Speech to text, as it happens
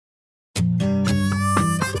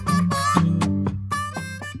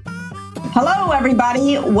Hello,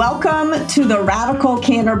 everybody. Welcome to the Radical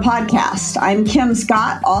Candor podcast. I'm Kim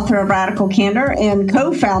Scott, author of Radical Candor and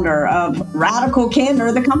co-founder of Radical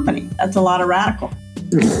Candor, the company. That's a lot of radical.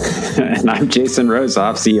 And I'm Jason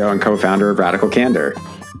Rosoff, CEO and co-founder of Radical Candor.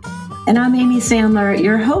 And I'm Amy Sandler,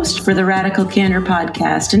 your host for the Radical Candor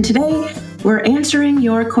podcast. And today we're answering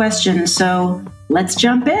your questions. So let's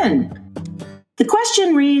jump in. The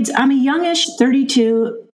question reads, I'm a youngish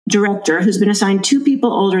 32 director who's been assigned 2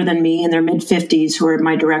 people older than me in their mid-50s who are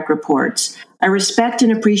my direct reports. I respect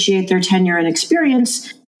and appreciate their tenure and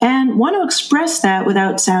experience and want to express that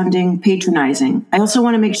without sounding patronizing. I also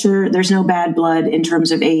want to make sure there's no bad blood in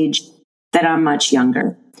terms of age, that I'm much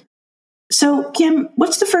younger. So, Kim,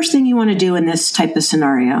 what's the first thing you want to do in this type of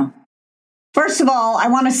scenario? First of all, I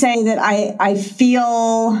want to say that I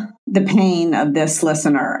feel the pain of this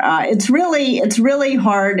listener. It's really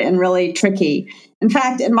hard and really tricky. In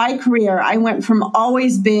fact, in my career, I went from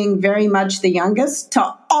always being very much the youngest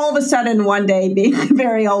to all of a sudden one day being the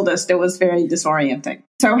very oldest. It was very disorienting.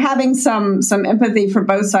 So having some empathy for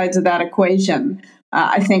both sides of that equation,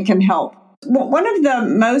 I think can help. One of the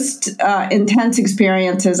most intense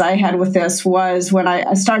experiences I had with this was when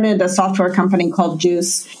I started a software company called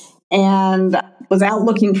Juice and was out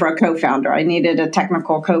looking for a co-founder. I needed a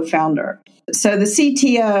technical co-founder. So the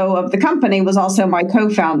CTO of the company was also my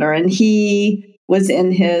co-founder, and he was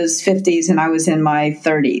in his 50s and I was in my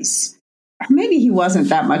 30s. Or maybe he wasn't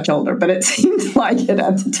that much older, but it seemed like it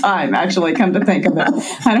at the time. Actually, come to think of it,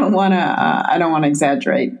 I don't want to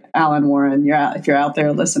exaggerate, Alan Warren. If you're out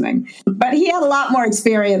there listening, but he had a lot more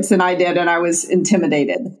experience than I did, and I was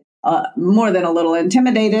intimidated, more than a little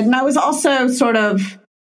intimidated, and I was also sort of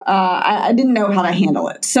I didn't know how to handle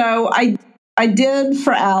it. So I did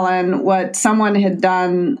for Alan what someone had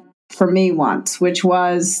done for me once, which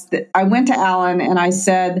was that I went to Alan and I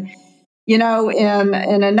said, in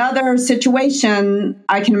another situation,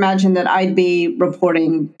 I can imagine that I'd be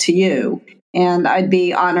reporting to you and I'd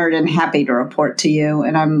be honored and happy to report to you.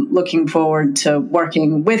 And I'm looking forward to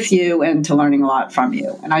working with you and to learning a lot from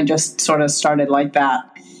you. And I just sort of started like that.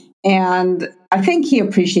 And I think he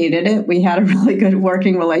appreciated it. We had a really good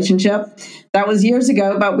working relationship. That was years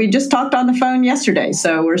ago, but we just talked on the phone yesterday.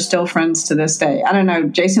 So we're still friends to this day. I don't know.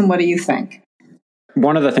 Jason, what do you think?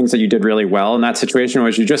 One of the things that you did really well in that situation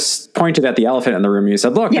was you just pointed at the elephant in the room. You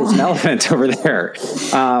said, look, there's an elephant over there.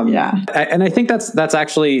 And I think that's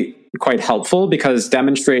actually quite helpful, because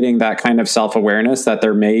demonstrating that kind of self-awareness that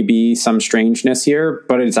there may be some strangeness here,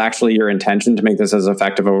 but it's actually your intention to make this as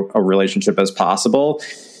effective a relationship as possible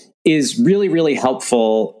is really, really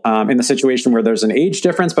helpful in the situation where there's an age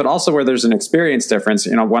difference, but also where there's an experience difference.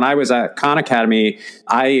 When I was at Khan Academy,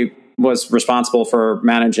 I was responsible for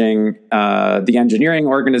managing the engineering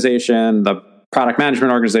organization, the product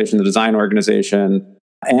management organization, the design organization,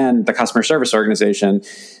 and the customer service organization.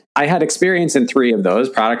 I had experience in 3 of those: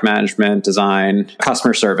 product management, design,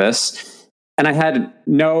 customer service. And I had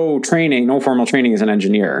no formal training as an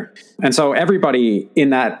engineer. And so everybody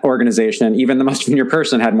in that organization, even the most junior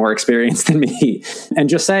person, had more experience than me. And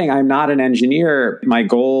just saying I'm not an engineer, my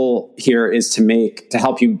goal here is to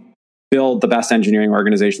help you build the best engineering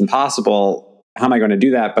organization possible. How am I going to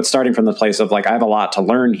do that? But starting from the place of I have a lot to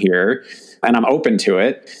learn here and I'm open to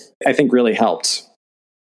it, I think really helped.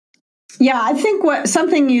 Yeah, I think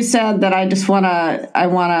something you said that I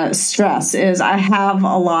want to stress is I have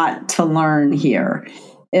a lot to learn here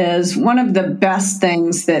is one of the best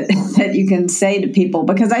things that you can say to people,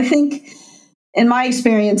 because I think in my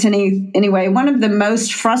experience anyway, one of the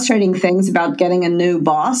most frustrating things about getting a new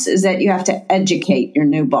boss is that you have to educate your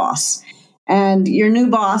new boss. And your new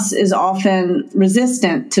boss is often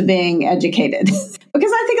resistant to being educated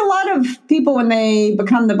because I think a lot of people, when they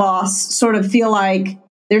become the boss, sort of feel like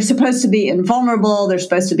they're supposed to be invulnerable. They're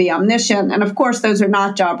supposed to be omniscient. And of course, those are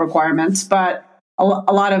not job requirements, but a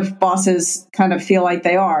lot of bosses kind of feel like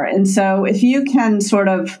they are. And so if you can sort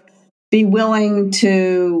of be willing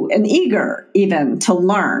to, and eager even to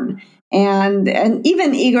learn, and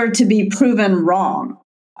even eager to be proven wrong,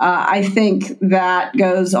 I think that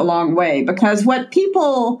goes a long way. Because what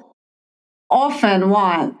people often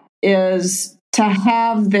want is to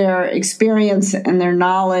have their experience and their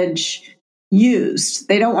knowledge used.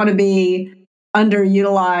 They don't want to be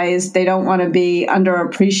underutilized. They don't want to be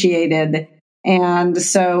underappreciated. And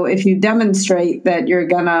so if you demonstrate that you're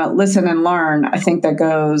going to listen and learn, I think that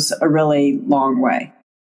goes a really long way.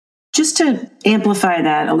 Just to amplify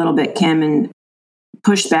that a little bit, Kim, and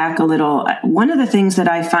push back a little, one of the things that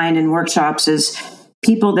I find in workshops is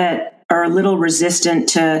people that are a little resistant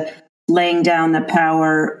to laying down the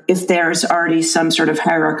power if there's already some sort of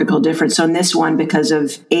hierarchical difference. So in this one, because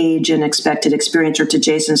of age and expected experience, or to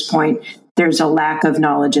Jason's point, there's a lack of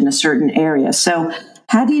knowledge in a certain area. So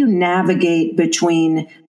how do you navigate between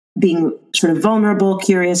being sort of vulnerable,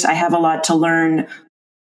 curious, I have a lot to learn,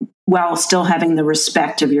 while still having the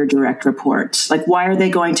respect of your direct reports? Like, why are they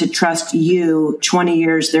going to trust you, 20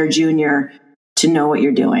 years their junior, to know what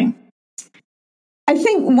you're doing? I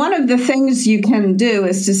think one of the things you can do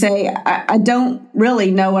is to say, I don't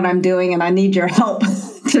really know what I'm doing and I need your help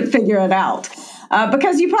to figure it out.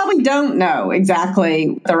 Because you probably don't know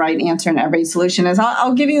exactly the right answer in every solution is.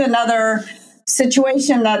 I'll give you another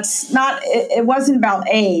situation that's not, it wasn't about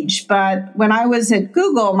age, but when I was at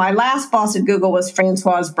Google, my last boss at Google was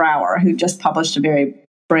Françoise Brouwer, who just published a very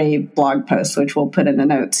brave blog post, which we'll put in the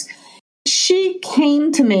notes. She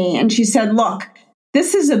came to me and she said, look,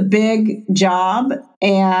 this is a big job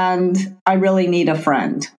and I really need a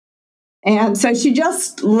friend. And so she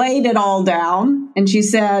just laid it all down and she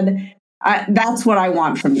said, that's what I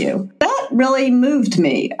want from you. That really moved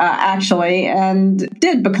me, actually, and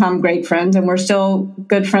did become great friends, and we're still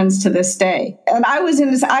good friends to this day. And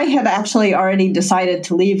I had actually already decided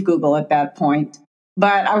to leave Google at that point,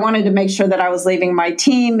 but I wanted to make sure that I was leaving my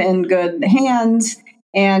team in good hands,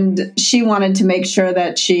 and she wanted to make sure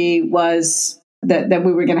that that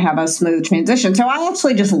we were going to have a smooth transition. So I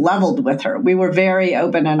actually just leveled with her. We were very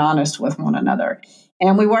open and honest with one another.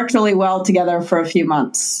 And we worked really well together for a few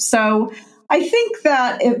months. So I think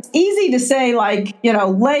that it's easy to say, like,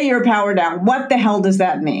 lay your power down. What the hell does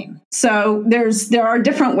that mean? So there are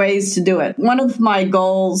different ways to do it. One of my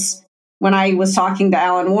goals when I was talking to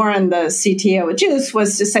Alan Warren, the CTO at Juice,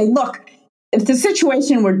 was to say, look, if the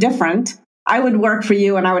situation were different, I would work for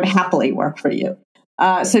you and I would happily work for you.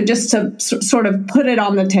 So just to sort of put it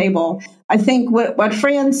on the table, I think what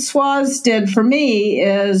Françoise did for me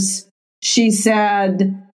is she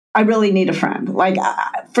said, I really need a friend. Like,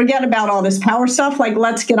 forget about all this power stuff. Like,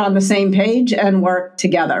 let's get on the same page and work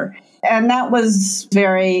together. And that was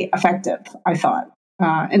very effective, I thought,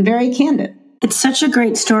 and very candid. It's such a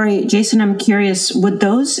great story. Jason, I'm curious, would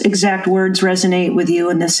those exact words resonate with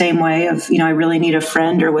you in the same way of, I really need a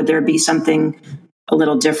friend, or would there be something a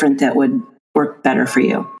little different that would work better for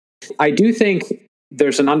you? I do think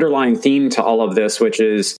there's an underlying theme to all of this, which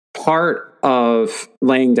is part of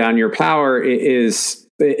laying down your power is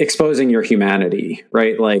exposing your humanity,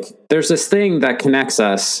 right? Like, there's this thing that connects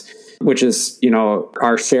us, which is,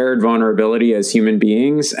 our shared vulnerability as human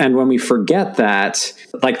beings. And when we forget that,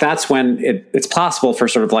 like, that's when it's possible for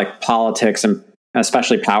sort of like politics, and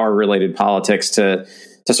especially power related politics, to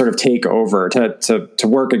sort of take over, to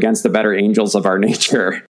work against the better angels of our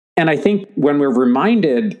nature. And I think when we're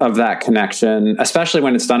reminded of that connection, especially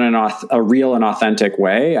when it's done in a real and authentic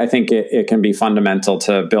way, I think it can be fundamental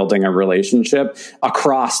to building a relationship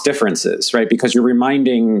across differences, right? Because you're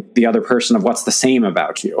reminding the other person of what's the same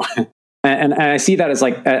about you. And I see that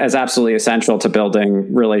as absolutely essential to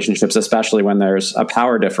building relationships, especially when there's a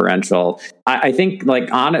power differential. I think,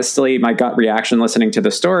 like, honestly, my gut reaction listening to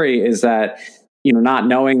the story is that, not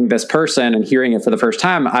knowing this person and hearing it for the first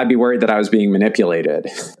time, I'd be worried that I was being manipulated.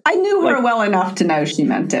 I knew her well enough to know she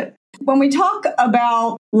meant it. When we talk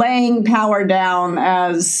about laying power down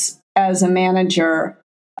as a manager,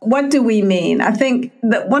 what do we mean? I think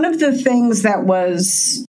that one of the things that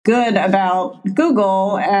was good about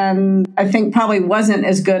Google, and I think probably wasn't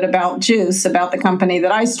as good about Juice, about the company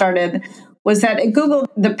that I started, was that at Google,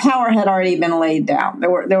 the power had already been laid down. There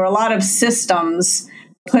were a lot of systems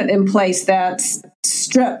put in place that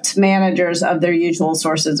stripped managers of their usual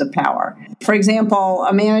sources of power. For example,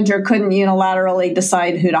 a manager couldn't unilaterally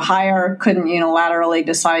decide who to hire, couldn't unilaterally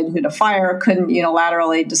decide who to fire, couldn't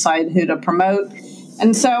unilaterally decide who to promote.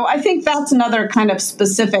 And so I think that's another kind of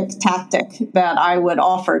specific tactic that I would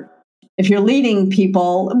offer if you're leading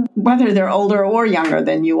people, whether they're older or younger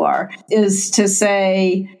than you are, is to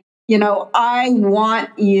say, I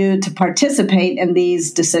want you to participate in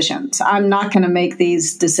these decisions. I'm not going to make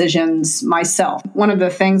these decisions myself. One of the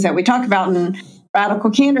things that we talk about in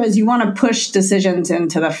Radical Candor is you want to push decisions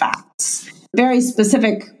into the facts. Very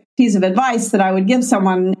specific piece of advice that I would give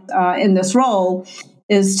someone in this role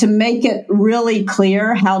is to make it really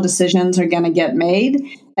clear how decisions are going to get made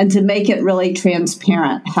and to make it really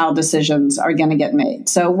transparent how decisions are going to get made.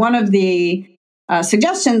 So one of the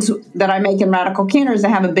suggestions that I make in Radical Candor is to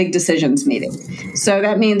have a big decisions meeting. So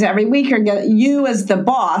that means every week you as the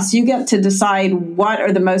boss, you get to decide what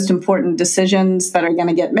are the most important decisions that are going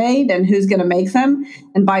to get made and who's going to make them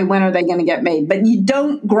and by when are they going to get made. But you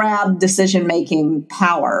don't grab decision-making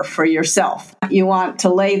power for yourself. You want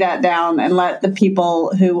to lay that down and let the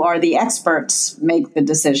people who are the experts make the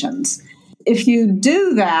decisions. If you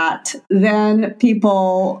do that, then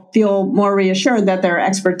people feel more reassured that their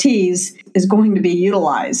expertise is going to be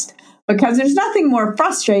utilized. because there's nothing more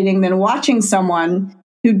frustrating than watching someone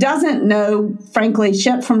who doesn't know, frankly,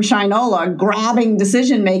 shit from Shinola grabbing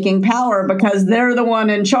decision-making power because they're the one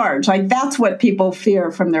in charge. Like, that's what people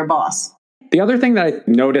fear from their boss. The other thing that I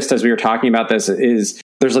noticed as we were talking about this is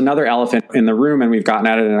there's another elephant in the room, and we've gotten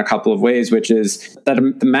at it in a couple of ways, which is that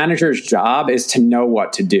the manager's job is to know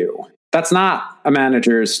what to do. That's not a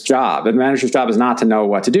manager's job. A manager's job is not to know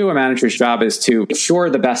what to do. A manager's job is to ensure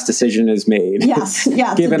the best decision is made. Yes,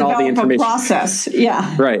 yeah. Given all the information. Process,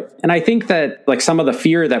 yeah. Right. And I think that like some of the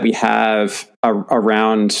fear that we have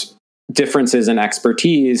around differences in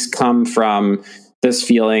expertise come from this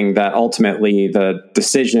feeling that ultimately the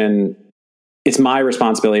decision, it's my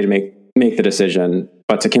responsibility to make the decision.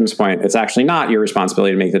 But to Kim's point, it's actually not your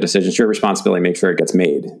responsibility to make the decision. It's your responsibility to make sure it gets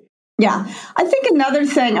made. Yeah. I think another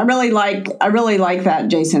thing, I really like that,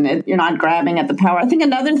 Jason. You're not grabbing at the power. I think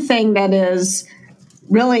another thing that is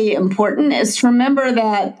really important is to remember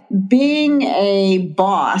that being a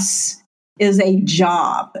boss is a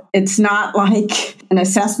job. It's not like an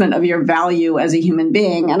assessment of your value as a human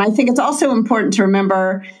being. And I think it's also important to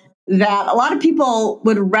remember that a lot of people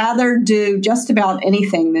would rather do just about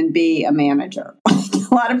anything than be a manager.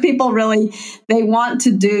 A lot of people really, they want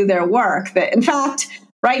to do their work. In fact,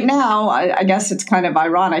 right now, I guess it's kind of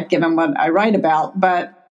ironic given what I write about,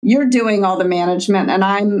 but you're doing all the management and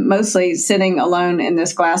I'm mostly sitting alone in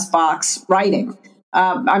this glass box writing.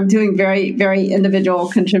 I'm doing very, very individual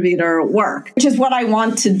contributor work, which is what I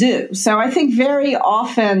want to do. So I think very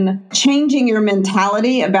often changing your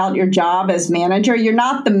mentality about your job as manager, you're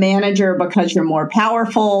not the manager because you're more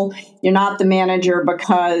powerful. You're not the manager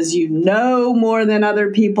because you know more than other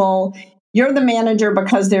people. You're the manager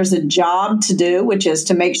because there's a job to do, which is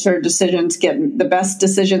to make sure the best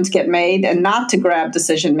decisions get made and not to grab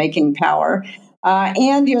decision-making power.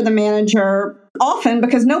 And you're the manager often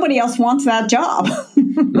because nobody else wants that job.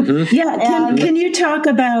 Mm-hmm. Yeah. Can you talk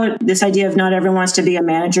about this idea of not everyone wants to be a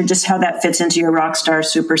manager, just how that fits into your rock star,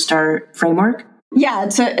 superstar framework? Yeah,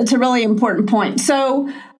 it's a really important point. So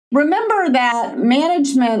remember that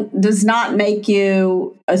management does not make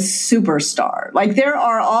you a superstar. Like there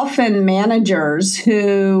are often managers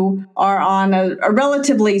who are on a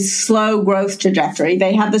relatively slow growth trajectory.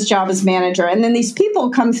 They have this job as manager. And then these people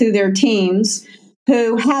come through their teams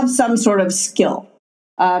who have some sort of skill.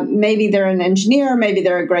 Maybe they're an engineer, maybe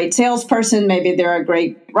they're a great salesperson, maybe they're a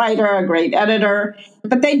great writer, a great editor,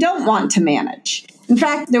 but they don't want to manage. In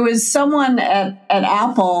fact, there was someone at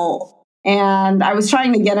Apple, and I was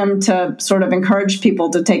trying to get him to sort of encourage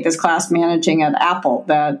people to take this class, Managing at Apple,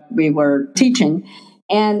 that we were teaching.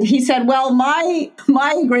 And he said, well, my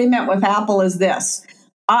agreement with Apple is this.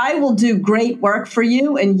 I will do great work for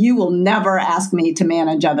you, and you will never ask me to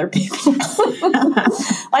manage other people.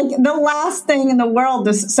 Like the last thing in the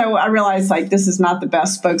world. So I realized like this is not the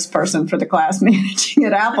best spokesperson for the class Managing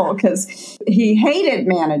at Apple because he hated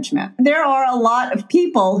management. There are a lot of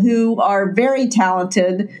people who are very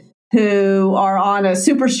talented, who are on a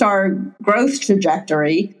superstar growth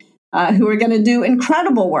trajectory, who are going to do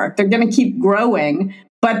incredible work. They're going to keep growing,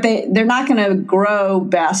 but they're not going to grow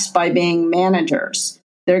best by being managers.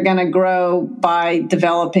 They're going to grow by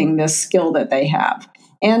developing this skill that they have.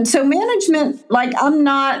 And so management, like I'm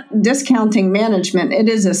not discounting management. It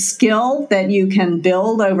is a skill that you can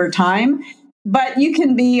build over time, but you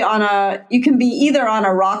can be either on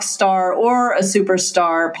a rock star or a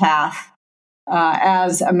superstar path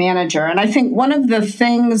as a manager. And I think one of the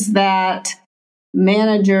things that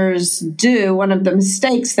managers do, one of the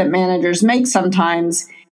mistakes that managers make sometimes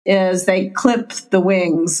is they clip the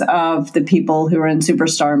wings of the people who are in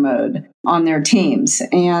superstar mode on their teams.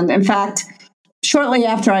 And in fact, shortly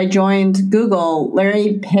after I joined Google,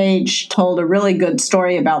 Larry Page told a really good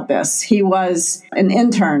story about this. He was an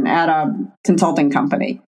intern at a consulting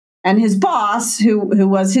company. And his boss, who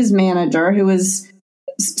was his manager, who was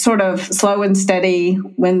sort of slow and steady,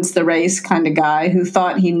 wins the race kind of guy, who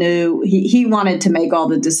thought he knew, he wanted to make all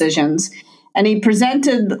the decisions. And he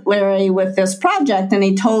presented Larry with this project and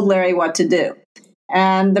he told Larry what to do.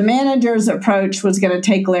 And the manager's approach was going to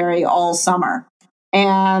take Larry all summer.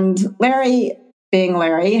 And Larry, being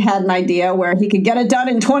Larry, had an idea where he could get it done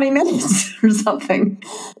in 20 minutes or something.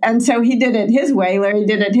 And so he did it his way. Larry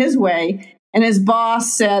did it his way. And his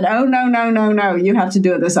boss said, oh, no. You have to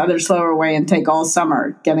do it this other slower way and take all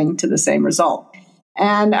summer getting to the same result.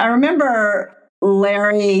 And I remember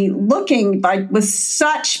Larry looking like with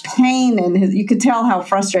such pain in his, you could tell how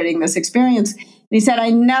frustrating this experience. He said, I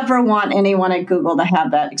never want anyone at Google to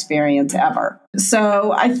have that experience ever.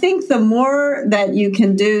 So I think the more that you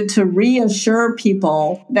can do to reassure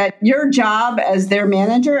people that your job as their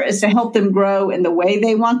manager is to help them grow in the way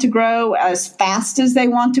they want to grow, as fast as they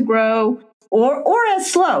want to grow, or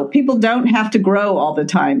as slow. People don't have to grow all the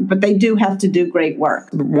time, but they do have to do great work.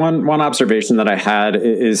 One observation that I had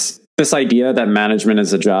is this idea that management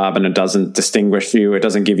is a job and it doesn't distinguish you. It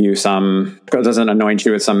doesn't doesn't anoint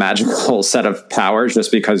you with some magical set of powers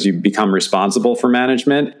just because you become responsible for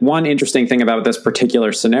management. One interesting thing about this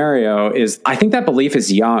particular scenario is I think that belief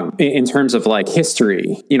is young in terms of like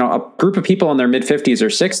history. A group of people in their mid 50s or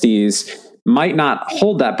 60s might not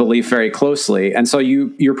hold that belief very closely. And so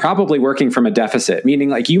you're probably working from a deficit, meaning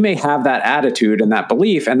like you may have that attitude and that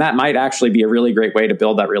belief, and that might actually be a really great way to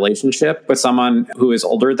build that relationship with someone who is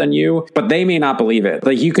older than you, but they may not believe it.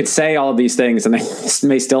 Like you could say all of these things and they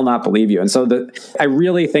may still not believe you. And so I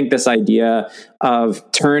really think this idea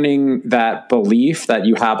of turning that belief that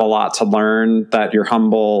you have a lot to learn, that you're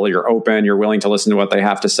humble, you're open, you're willing to listen to what they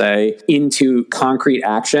have to say, into concrete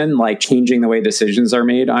action, like changing the way decisions are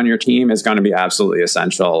made on your team, is going to be absolutely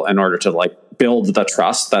essential in order to like build the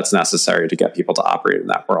trust that's necessary to get people to operate in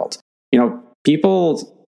that world.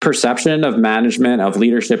 People's perception of management, of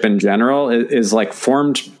leadership in general, is like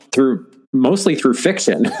formed mostly through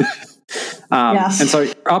fiction. Yes. And so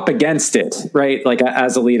you're up against it, right? Like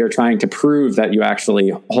as a leader trying to prove that you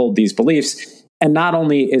actually hold these beliefs. And not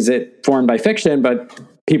only is it formed by fiction, but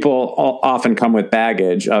people often come with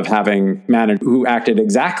baggage of having managed who acted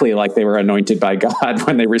exactly like they were anointed by God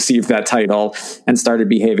when they received that title and started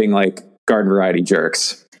behaving like garden variety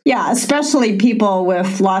jerks. Yeah, especially people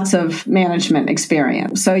with lots of management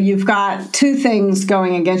experience. So you've got two things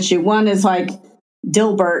going against you. One is like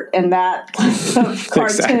Dilbert and that kind of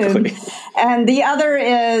cartoon. Exactly. And the other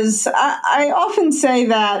is, I often say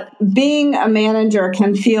that being a manager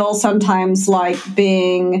can feel sometimes like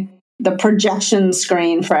being the projection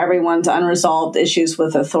screen for everyone's unresolved issues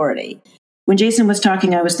with authority. When Jason was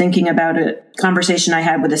talking, I was thinking about a conversation I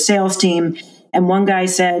had with a sales team. And one guy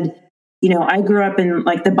said, I grew up in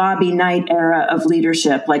like the Bobby Knight era of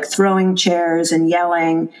leadership, like throwing chairs and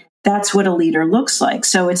yelling. That's what a leader looks like.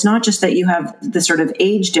 So it's not just that you have the sort of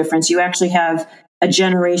age difference. You actually have a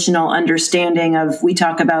generational understanding of, we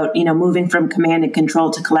talk about, moving from command and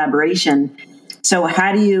control to collaboration. So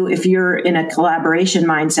how do you, if you're in a collaboration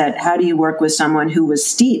mindset, how do you work with someone who was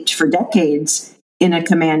steeped for decades in a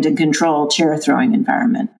command and control chair throwing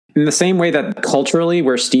environment? In the same way that culturally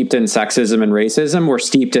we're steeped in sexism and racism, we're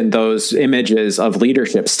steeped in those images of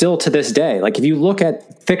leadership still to this day. Like if you look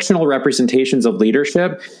at fictional representations of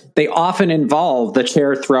leadership, they often involve the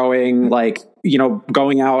chair throwing, like,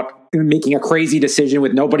 going out and making a crazy decision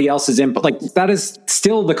with nobody else's input. Like that is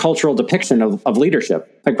still the cultural depiction of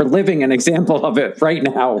leadership. Like we're living an example of it right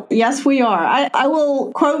now. Yes, we are. I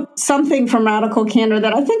will quote something from Radical Candor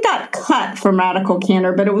that I think got cut from Radical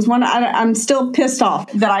Candor, but it was one, I'm still pissed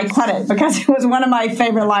off that I cut it because it was one of my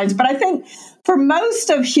favorite lines. But I think for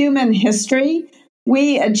most of human history,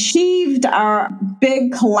 we achieved our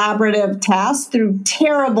big collaborative tasks through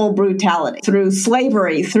terrible brutality, through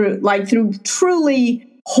slavery, through truly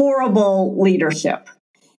horrible leadership.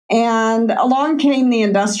 And along came the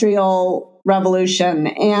Industrial Revolution,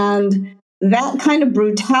 and that kind of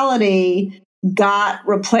brutality got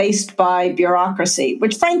replaced by bureaucracy,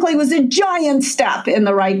 which frankly was a giant step in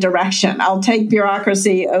the right direction. I'll take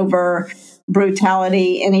bureaucracy over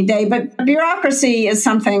brutality any day, but bureaucracy is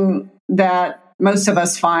something that most of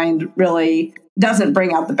us find really doesn't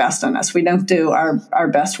bring out the best in us. We don't do our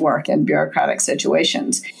best work in bureaucratic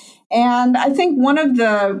situations. And I think one of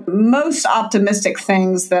the most optimistic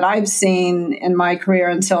things that I've seen in my career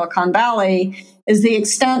in Silicon Valley is the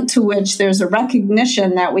extent to which there's a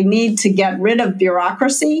recognition that we need to get rid of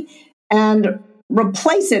bureaucracy and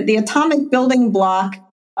replace it. The atomic building block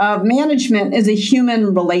of management is a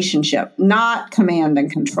human relationship, not command and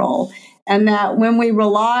control. And that when we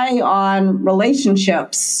rely on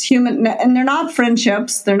relationships, and they're not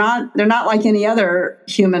friendships, they're not like any other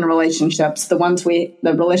human relationships, the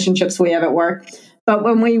relationships we have at work. But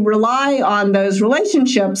when we rely on those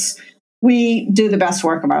relationships, we do the best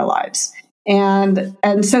work of our lives. And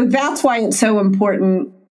so that's why it's so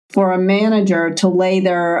important for a manager to lay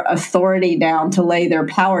their authority down, to lay their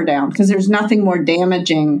power down, because there's nothing more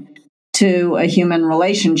damaging to a human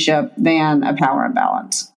relationship than a power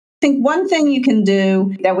imbalance. I think one thing you can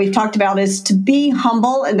do that we've talked about is to be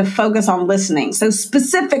humble and to focus on listening. So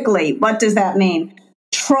specifically, what does that mean?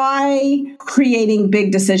 Try creating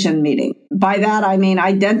big decision meetings. By that, I mean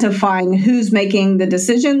identifying who's making the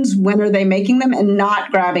decisions, when are they making them, and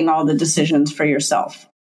not grabbing all the decisions for yourself.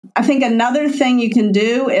 I think another thing you can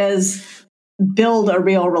do is build a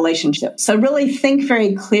real relationship. So really think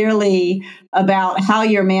very clearly about how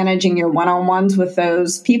you're managing your one-on-ones with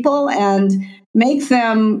those people and make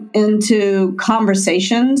them into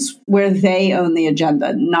conversations where they own the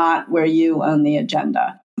agenda, not where you own the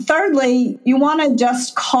agenda. Thirdly, you want to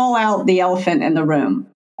just call out the elephant in the room.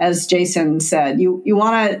 As Jason said, you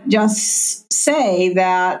want to just say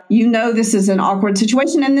that you know this is an awkward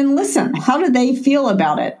situation and then listen. How do they feel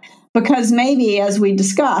about it? Because maybe, as we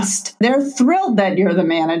discussed, they're thrilled that you're the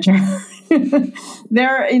manager.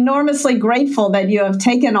 They're enormously grateful that you have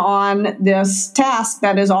taken on this task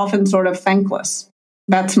that is often sort of thankless.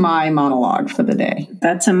 That's my monologue for the day.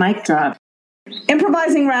 That's a mic drop.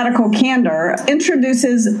 Improvising Radical Candor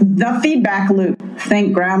introduces the feedback loop.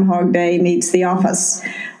 Think Groundhog Day meets The Office.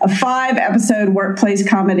 A 5-episode workplace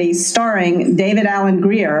comedy starring David Alan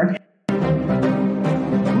Grier.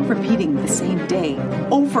 We're repeating the same day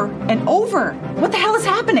over and over. What the hell is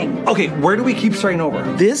happening? Okay, where do we keep starting over?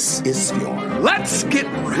 This is your Let's get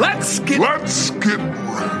radical.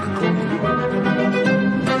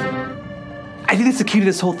 I think that's the key to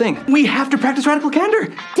this whole thing. We have to practice radical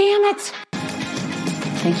candor. Damn it.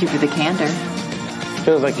 Thank you for the candor.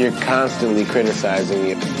 Feels like you're constantly criticizing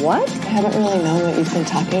it. What? I haven't really known what you've been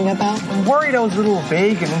talking about. I'm worried I was a little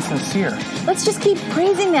vague and insincere. Let's just keep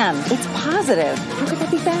praising them. It's positive. How could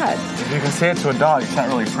that be bad? If you can say it to a dog, it's not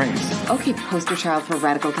really praise. Okay, poster child for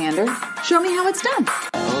radical candor. Show me how it's done.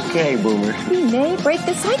 Okay, Boomer. We may break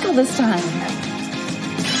the cycle this time.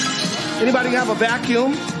 Anybody have a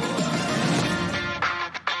vacuum?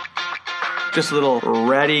 Just a little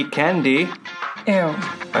ready candy. Ew.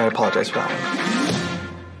 I apologize for that one.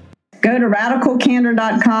 Go to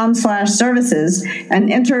radicalcandor.com/services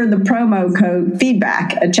and enter the promo code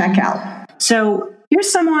feedback at checkout. So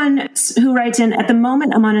here's someone who writes in, at the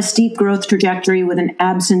moment, I'm on a steep growth trajectory with an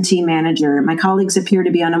absentee manager. My colleagues appear to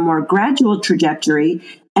be on a more gradual trajectory,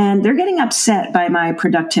 and they're getting upset by my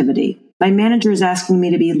productivity. My manager is asking me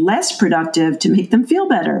to be less productive to make them feel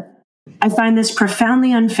better. I find this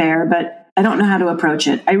profoundly unfair, but I don't know how to approach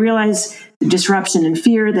it. I realize the disruption and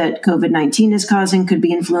fear that COVID-19 is causing could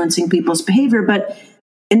be influencing people's behavior, but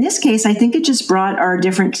in this case, I think it just brought our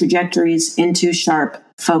different trajectories into sharp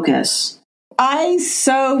focus. I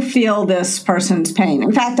so feel this person's pain.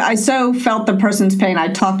 In fact, I so felt the person's pain, I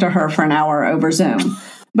talked to her for an hour over Zoom.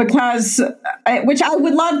 Which I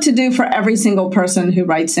would love to do for every single person who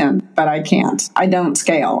writes in, but I can't. I don't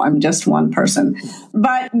scale. I'm just one person.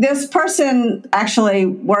 But this person actually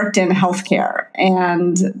worked in healthcare.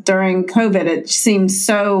 And during COVID, it seemed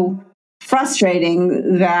so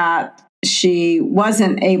frustrating that she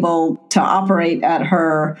wasn't able to operate at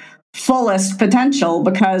her fullest potential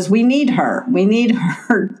because we need her. We need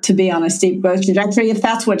her to be on a steep growth trajectory if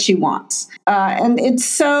that's what she wants. And it's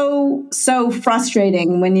so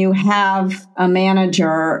frustrating when you have a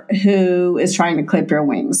manager who is trying to clip your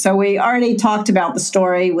wings. So we already talked about the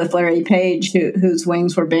story with Larry Page, whose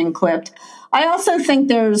wings were being clipped. I also think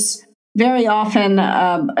there's very often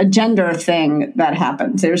a gender thing that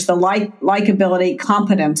happens. There's the likability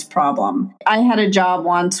competence problem. I had a job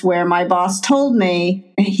once where my boss told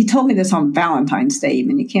me this on Valentine's Day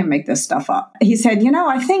even, you can't make this stuff up. He said,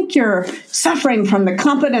 I think you're suffering from the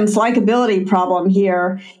competence likability problem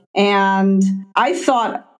here. And I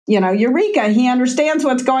thought, Eureka, he understands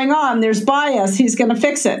what's going on. There's bias. He's going to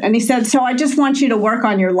fix it. And he said, so I just want you to work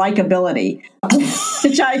on your likability,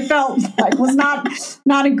 which I felt like was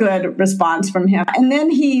not a good response from him. And then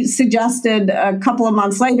he suggested a couple of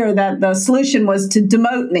months later that the solution was to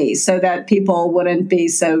demote me so that people wouldn't be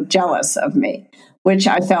so jealous of me, which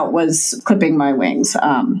I felt was clipping my wings.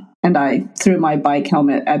 And I threw my bike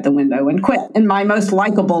helmet at the window and quit in my most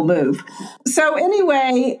likable move. So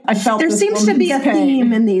anyway, I felt there seems to be a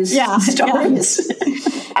theme in these stories.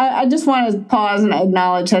 Yeah. I just want to pause and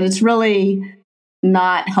acknowledge that it's really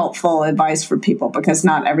not helpful advice for people because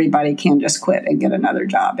not everybody can just quit and get another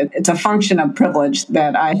job. It's a function of privilege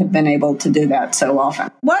that I have been able to do that so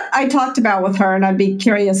often. What I talked about with her, and I'd be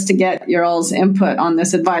curious to get your all's input on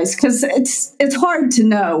this advice, because it's hard to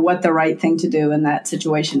know what the right thing to do in that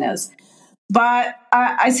situation is. But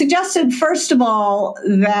I suggested, first of all,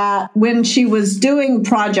 that when she was doing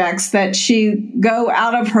projects, that she go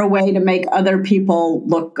out of her way to make other people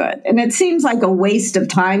look good. And it seems like a waste of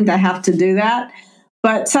time to have to do that.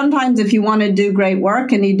 But sometimes if you want to do great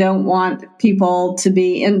work and you don't want people to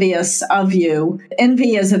be envious of you,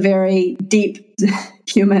 envy is a very deep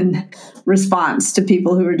human response to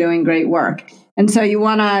people who are doing great work. And so you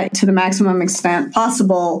want to the maximum extent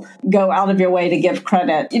possible, go out of your way to give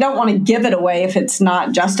credit. You don't want to give it away if it's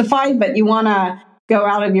not justified, but you want to go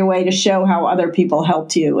out of your way to show how other people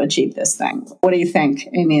helped you achieve this thing. What do you think,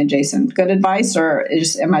 Amy and Jason? Good advice, or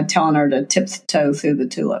am I telling her to tiptoe through the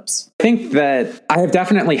tulips? I think that I have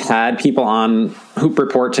definitely had people on who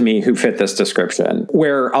report to me who fit this description,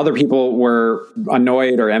 where other people were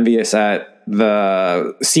annoyed or envious at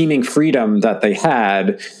the seeming freedom that they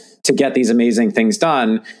had to get these amazing things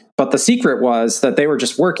done. But the secret was that they were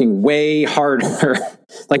just working way harder,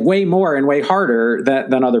 like way more and way harder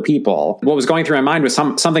than other people. What was going through my mind was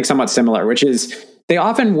something somewhat similar, which is they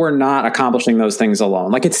often were not accomplishing those things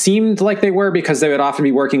alone. Like it seemed like they were, because they would often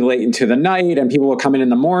be working late into the night and people would come in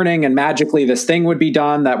the morning and magically this thing would be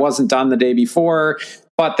done that wasn't done the day before.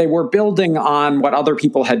 But they were building on what other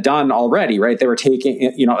people had done already, right? They were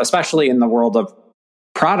taking, especially in the world of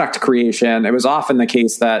product creation, it was often the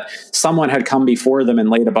case that someone had come before them and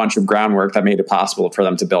laid a bunch of groundwork that made it possible for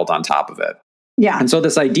them to build on top of it. Yeah. And so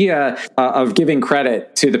this idea of giving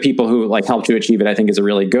credit to the people who like helped you achieve it, I think is a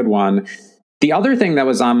really good one. The other thing that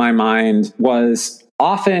was on my mind was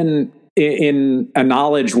often in a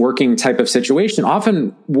knowledge working type of situation,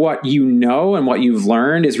 often what you know and what you've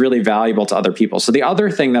learned is really valuable to other people. So the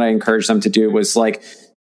other thing that I encouraged them to do was like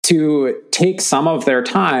to take some of their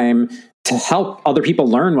time to help other people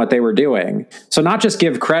learn what they were doing. So not just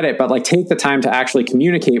give credit, but like take the time to actually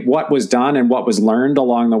communicate what was done and what was learned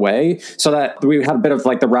along the way, so that we had a bit of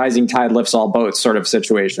like the rising tide lifts all boats sort of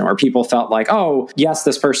situation where people felt like, oh, yes,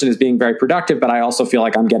 this person is being very productive, but I also feel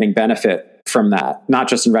like I'm getting benefit from that, not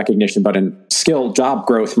just in recognition, but in skill job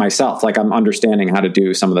growth myself. Like I'm understanding how to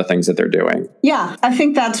do some of the things that they're doing. Yeah, I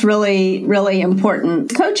think that's really, really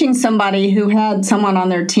important. Coaching somebody who had someone on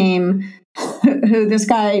their team who this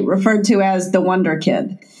guy referred to as the Wonder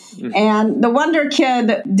Kid. Mm-hmm. And the Wonder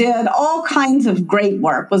Kid did all kinds of great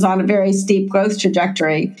work, was on a very steep growth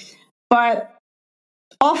trajectory, but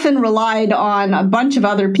often relied on a bunch of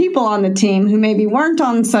other people on the team who maybe weren't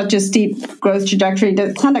on such a steep growth trajectory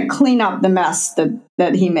to kind of clean up the mess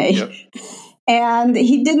that he made. Yep. And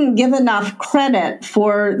he didn't give enough credit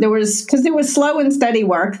for, because there was slow and steady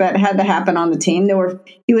work that had to happen on the team.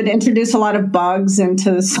 He would introduce a lot of bugs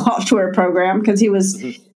into the software program because he was,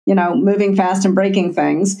 moving fast and breaking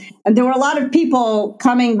things. And there were a lot of people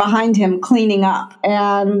coming behind him cleaning up.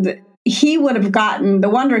 And the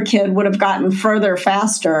Wonder Kid would have gotten further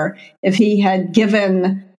faster if he had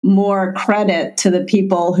given more credit to the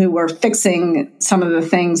people who were fixing some of the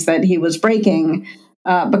things that he was breaking.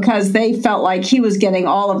 Because they felt like he was getting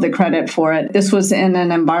all of the credit for it. This was in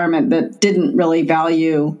an environment that didn't really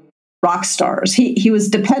value rock stars. He was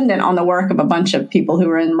dependent on the work of a bunch of people who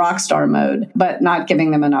were in rock star mode, but not giving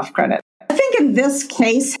them enough credit. I think in this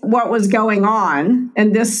case, what was going on,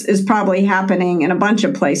 and this is probably happening in a bunch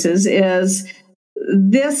of places, is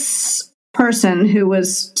this person who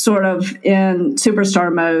was sort of in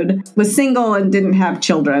superstar mode was single and didn't have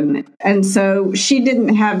children. And so she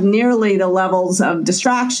didn't have nearly the levels of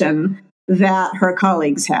distraction that her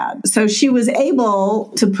colleagues had. So she was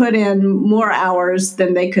able to put in more hours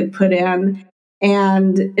than they could put in,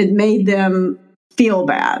 and it made them feel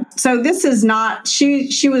bad. So this is not, she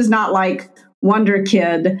was not like Wonder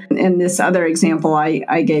Kid in this other example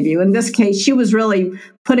I gave you. In this case, she was really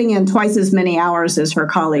putting in twice as many hours as her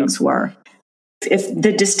colleagues were. If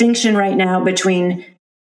the distinction right now between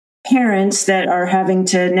parents that are having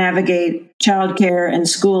to navigate childcare and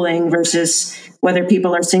schooling versus whether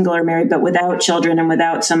people are single or married, but without children and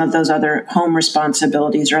without some of those other home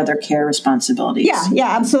responsibilities or other care responsibilities. Yeah,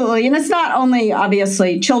 absolutely. And it's not only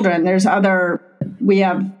obviously children. We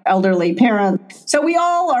have elderly parents. So we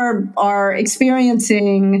all are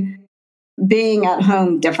experiencing being at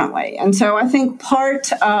home differently. And so I think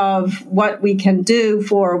part of what we can do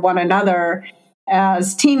for one another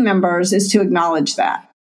as team members is to acknowledge that.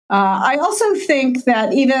 I also think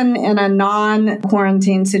that even in a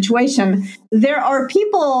non-quarantine situation, there are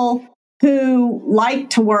people who like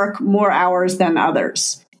to work more hours than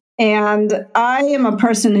others. And I am a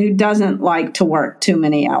person who doesn't like to work too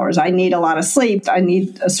many hours. I need a lot of sleep. I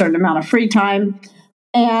need a certain amount of free time.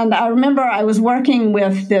 And I remember I was working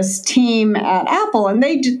with this team at Apple, and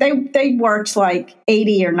they worked like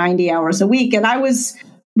 80 or 90 hours a week. And I was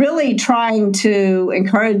really trying to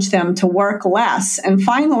encourage them to work less. And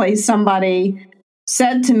finally, somebody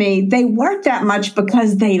said to me, they work that much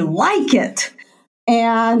because they like it.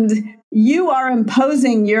 And you are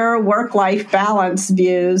imposing your work-life balance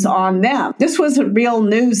views on them. This was real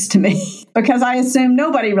news to me because I assume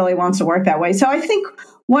nobody really wants to work that way. So I think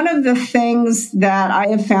one of the things that I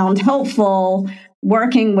have found helpful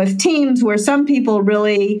working with teams where some people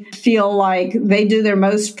really feel like they do their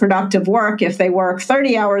most productive work if they work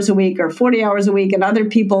 30 hours a week or 40 hours a week, and other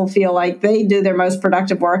people feel like they do their most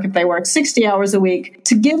productive work if they work 60 hours a week,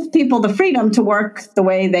 to give people the freedom to work the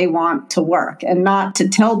way they want to work and not to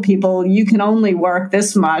tell people you can only work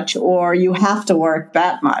this much or you have to work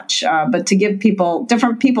that much, but to give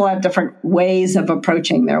different people have different ways of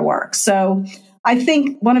approaching their work. So I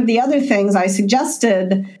think one of the other things I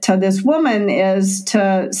suggested to this woman is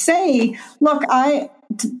to say, look,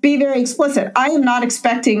 to be very explicit. I am not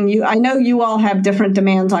expecting you. I know you all have different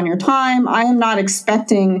demands on your time. I am not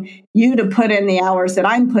expecting you to put in the hours that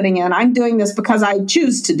I'm putting in. I'm doing this because I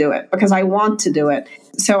choose to do it, because I want to do it.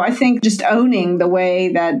 So I think just owning the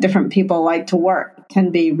way that different people like to work can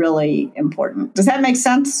be really important. Does that make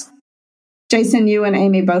sense? Jason, you and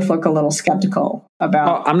Amy both look a little skeptical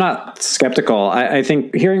about. Oh, I'm not skeptical. I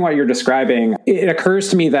think hearing what you're describing, it occurs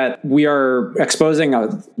to me that we are exposing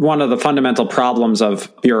one of the fundamental problems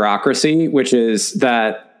of bureaucracy, which is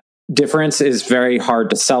that difference is very hard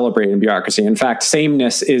to celebrate in bureaucracy. In fact,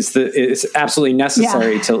 sameness is absolutely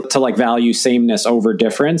necessary to like value sameness over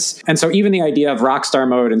difference. And so even the idea of rockstar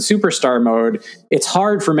mode and superstar mode, it's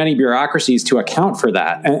hard for many bureaucracies to account for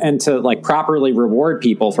that and to like properly reward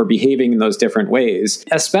people for behaving in those different ways,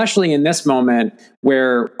 especially in this moment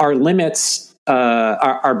where our limits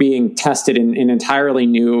are being tested in entirely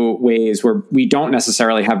new ways where we don't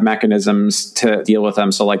necessarily have mechanisms to deal with them.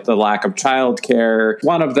 So like the lack of childcare,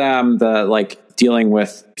 one of them, the like dealing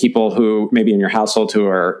with people who maybe in your household who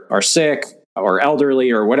are sick or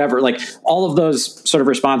elderly or whatever, like all of those sort of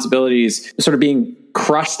responsibilities sort of being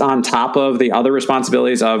crushed on top of the other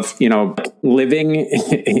responsibilities of, living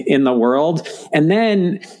in the world. And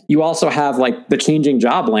then you also have like the changing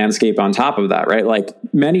job landscape on top of that, right? Like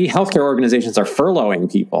many healthcare organizations are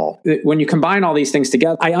furloughing people. When you combine all these things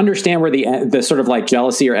together, I understand where the sort of like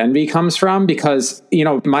jealousy or envy comes from, because,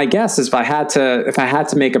 my guess is if I had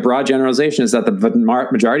to make a broad generalization is that the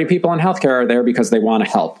majority of people in healthcare are there because they want to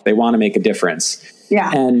help. They want to make a difference.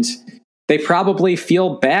 Yeah. And they probably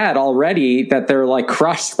feel bad already that they're like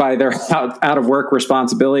crushed by their out of work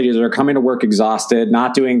responsibilities. They're coming to work exhausted,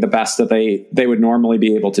 not doing the best that they would normally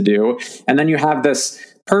be able to do. And then you have this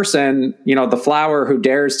person, the flower who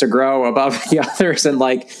dares to grow above the others and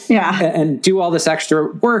and do all this extra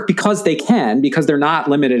work because they're not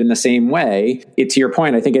limited in the same way. To your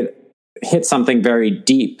point, I think it hits something very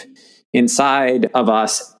deep inside of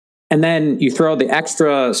us. And then you throw the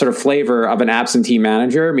extra sort of flavor of an absentee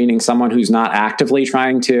manager, meaning someone who's not actively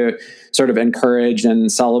trying to sort of encourage and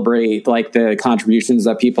celebrate like the contributions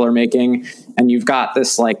that people are making. And you've got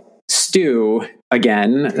this like stew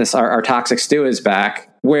again, our toxic stew is back,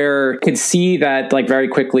 where you could see that like very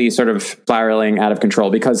quickly sort of spiraling out of control.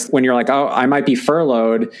 Because when you're like, oh, I might be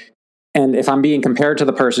furloughed, and if I'm being compared to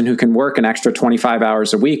the person who can work an extra 25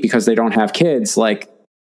 hours a week because they don't have kids, like,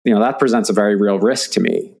 that presents a very real risk to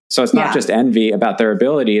me. So it's not just envy about their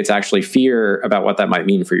ability, it's actually fear about what that might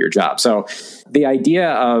mean for your job. So the idea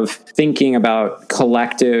of thinking about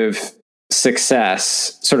collective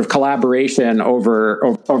success, sort of collaboration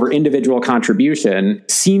over individual contribution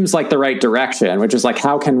seems like the right direction, which is like,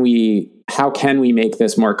 how can we make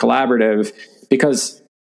this more collaborative? Because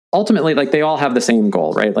ultimately, like they all have the same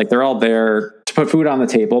goal, right? Like they're all there to put food on the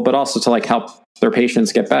table, but also to like help their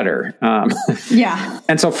patients get better.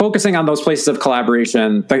 And so focusing on those places of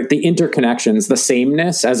collaboration, the interconnections, the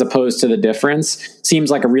sameness as opposed to the difference seems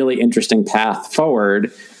like a really interesting path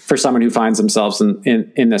forward for someone who finds themselves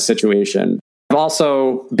in this situation. I've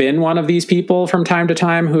also been one of these people from time to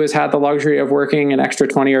time who has had the luxury of working an extra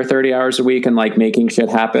 20 or 30 hours a week and like making shit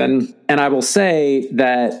happen. And I will say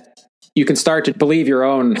that you can start to believe your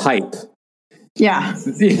own hype. Yeah.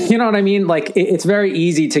 You know what I mean? Like it's very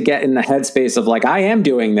easy to get in the headspace of like, I am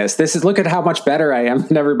doing this. Look at how much better I am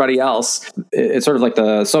than everybody else. It's sort of like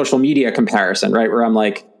the social media comparison, right? Where I'm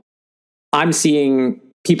like, I'm seeing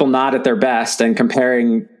people not at their best and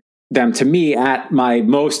comparing them to me at my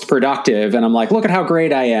most productive. And I'm like, look at how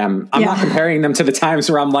great I am. I'm not comparing them to the times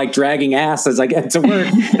where I'm like dragging ass as I get to work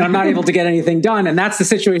and I'm not able to get anything done. And that's the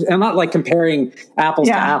situation. I'm not like comparing apples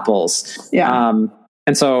to apples.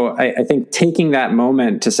 And so I think taking that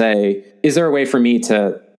moment to say, is there a way for me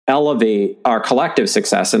to elevate our collective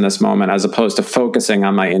success in this moment as opposed to focusing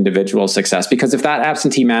on my individual success? Because if that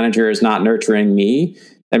absentee manager is not nurturing me,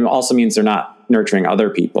 then it also means they're not nurturing other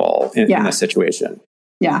people in this situation.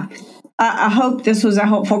 Yeah. I hope this was a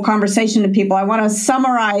helpful conversation to people. I want to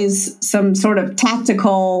summarize some sort of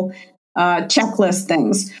tactical checklist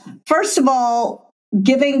things. First of all,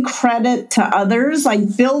 giving credit to others,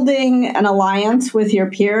 like building an alliance with your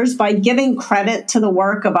peers by giving credit to the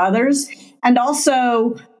work of others and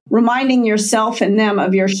also reminding yourself and them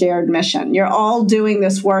of your shared mission. You're all doing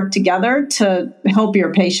this work together to help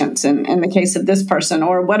your patients in the case of this person,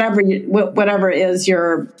 or whatever is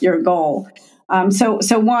your goal.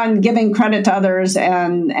 So one, giving credit to others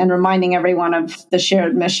and reminding everyone of the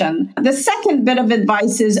shared mission. The second bit of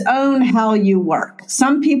advice is own how you work.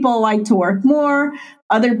 Some people like to work more.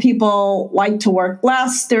 Other people like to work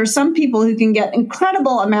less. There are some people who can get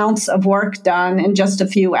incredible amounts of work done in just a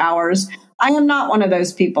few hours. I am not one of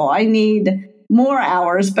those people. I need more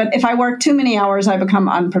hours, but if I work too many hours, I become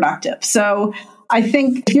unproductive. So I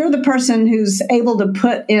think if you're the person who's able to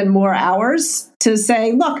put in more hours to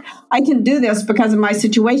say, look, I can do this because of my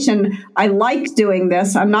situation. I like doing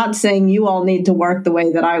this. I'm not saying you all need to work the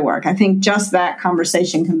way that I work. I think just that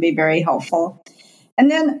conversation can be very helpful. And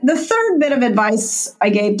then the third bit of advice I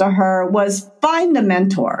gave to her was find a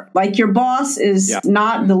mentor. Like, your boss is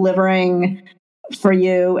not delivering for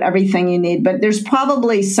you everything you need, but there's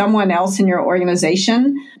probably someone else in your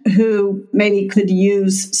organization who maybe could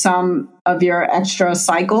use some of your extra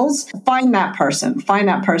cycles. Find that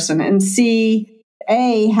person and see,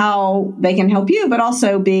 A, how they can help you, but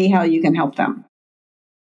also B, how you can help them.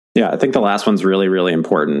 Yeah, I think the last one's really, really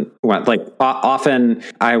important. Like, often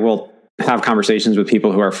I will have conversations with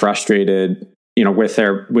people who are frustrated, with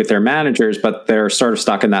their managers, but they're sort of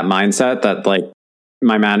stuck in that mindset that, like,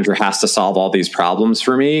 my manager has to solve all these problems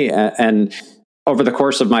for me. And over the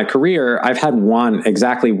course of my career, I've had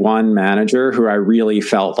exactly one manager who I really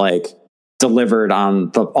felt like delivered on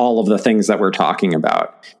all of the things that we're talking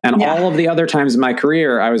about. And all of the other times in my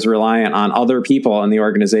career, I was reliant on other people in the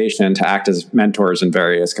organization to act as mentors in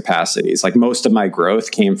various capacities. Like, most of my growth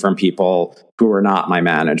came from people who were not my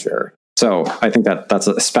manager. So I think that's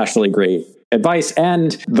especially great advice.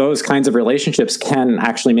 And those kinds of relationships can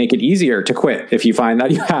actually make it easier to quit if you find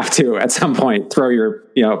that you have to, at some point, throw your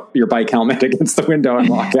bike helmet against the window and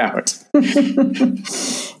walk out.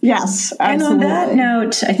 Yes, absolutely. And on that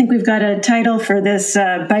note, I think we've got a title for this,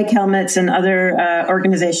 bike helmets and other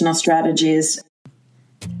organizational strategies.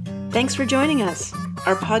 Thanks for joining us.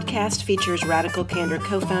 Our podcast features Radical Candor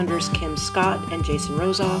co-founders Kim Scott and Jason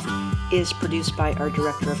Rosoff, is produced by our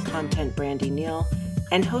Director of Content, Brandy Neal,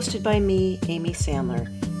 and hosted by me, Amy Sandler.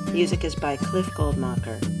 Music is by Cliff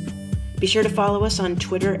Goldmacher. Be sure to follow us on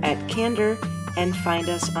Twitter @Candor and find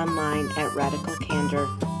us online at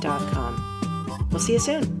radicalcandor.com. We'll see you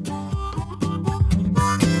soon.